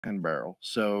and barrel.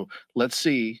 So let's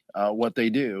see what they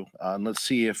do, and let's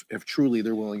see if truly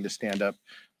they're willing to stand up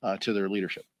to their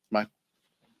leadership. Mike.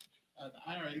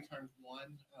 The IRA turns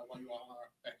one while you all are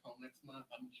back home next month.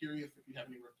 I'm curious if you have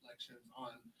any reflections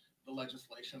on the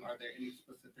legislation. Are there any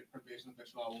specific provisions that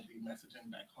you all will be messaging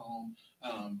back home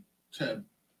to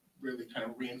really kind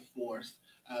of reinforce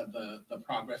the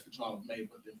progress that you all have made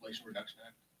with the Inflation Reduction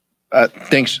Act?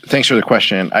 Thanks for the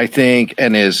question. I think,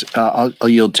 and I'll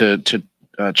yield to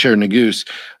Chair Neguse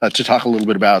to talk a little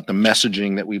bit about the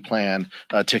messaging that we plan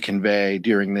to convey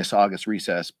during this August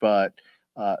recess. But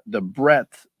the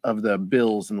breadth of the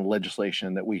bills and the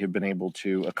legislation that we have been able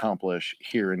to accomplish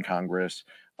here in Congress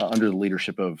under the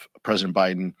leadership of President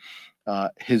Biden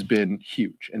has been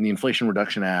huge. And the Inflation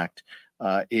Reduction Act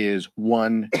is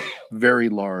one very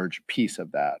large piece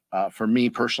of that. For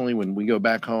me personally, when we go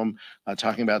back home,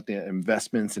 talking about the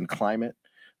investments in climate,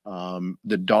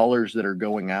 the dollars that are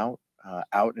going out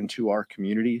into our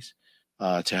communities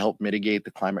to help mitigate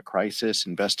the climate crisis,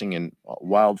 investing in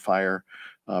wildfire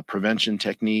prevention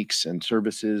techniques and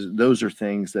services, those are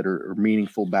things that are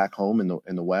meaningful back home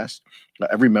in the West.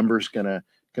 Every member is going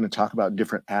to talk about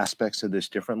different aspects of this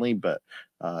differently, but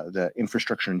the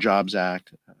Infrastructure and Jobs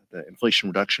Act, the Inflation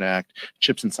Reduction Act,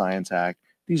 CHIPS and Science Act,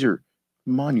 these are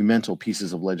monumental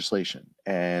pieces of legislation.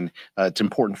 And it's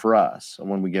important for us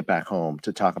when we get back home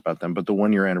to talk about them. But the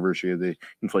 1-year anniversary of the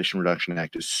Inflation Reduction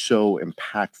Act is so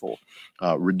impactful,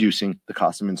 reducing the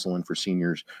cost of insulin for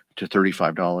seniors to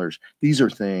 $35. These are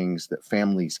things that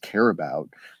families care about,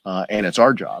 and it's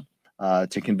our job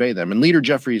to convey them. And Leader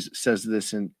Jeffries says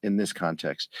this in this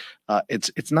context.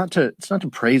 It's not to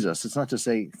praise us. It's not to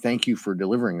say thank you for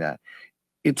delivering that.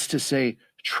 It's to say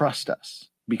trust us,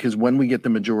 because when we get the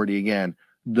majority again,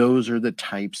 those are the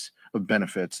types of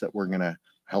benefits that we're going to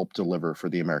help deliver for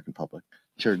the American public.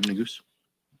 Chair Neguse.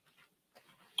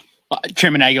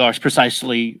 Chairman Aguilar is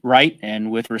precisely right.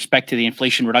 And with respect to the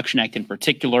Inflation Reduction Act in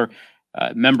particular,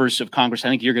 members of Congress, I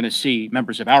think you're going to see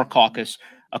members of our caucus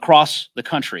across the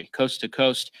country, coast to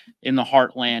coast, in the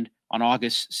heartland on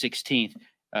August 16th,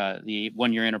 the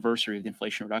 1-year anniversary of the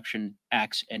Inflation Reduction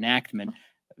Act's enactment,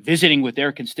 visiting with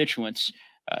their constituents,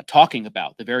 talking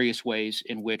about the various ways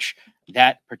in which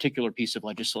that particular piece of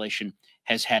legislation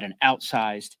has had an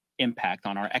outsized impact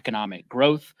on our economic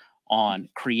growth, on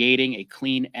creating a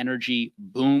clean energy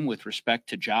boom with respect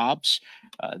to jobs,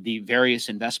 the various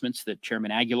investments that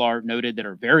Chairman Aguilar noted that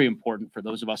are very important for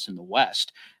those of us in the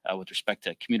West with respect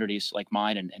to communities like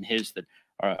mine and his that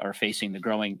are facing the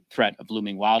growing threat of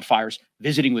looming wildfires,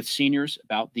 visiting with seniors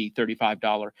about the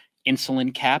 $35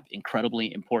 insulin cap,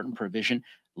 incredibly important provision,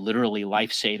 literally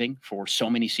life-saving for so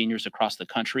many seniors across the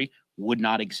country, would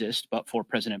not exist but for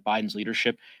President Biden's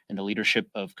leadership and the leadership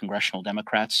of congressional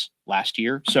Democrats last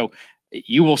year. So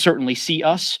you will certainly see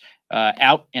us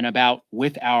out and about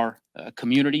with our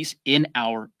communities, in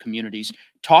our communities,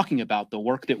 talking about the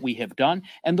work that we have done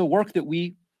and the work that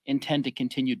we intend to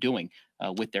continue doing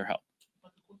with their help.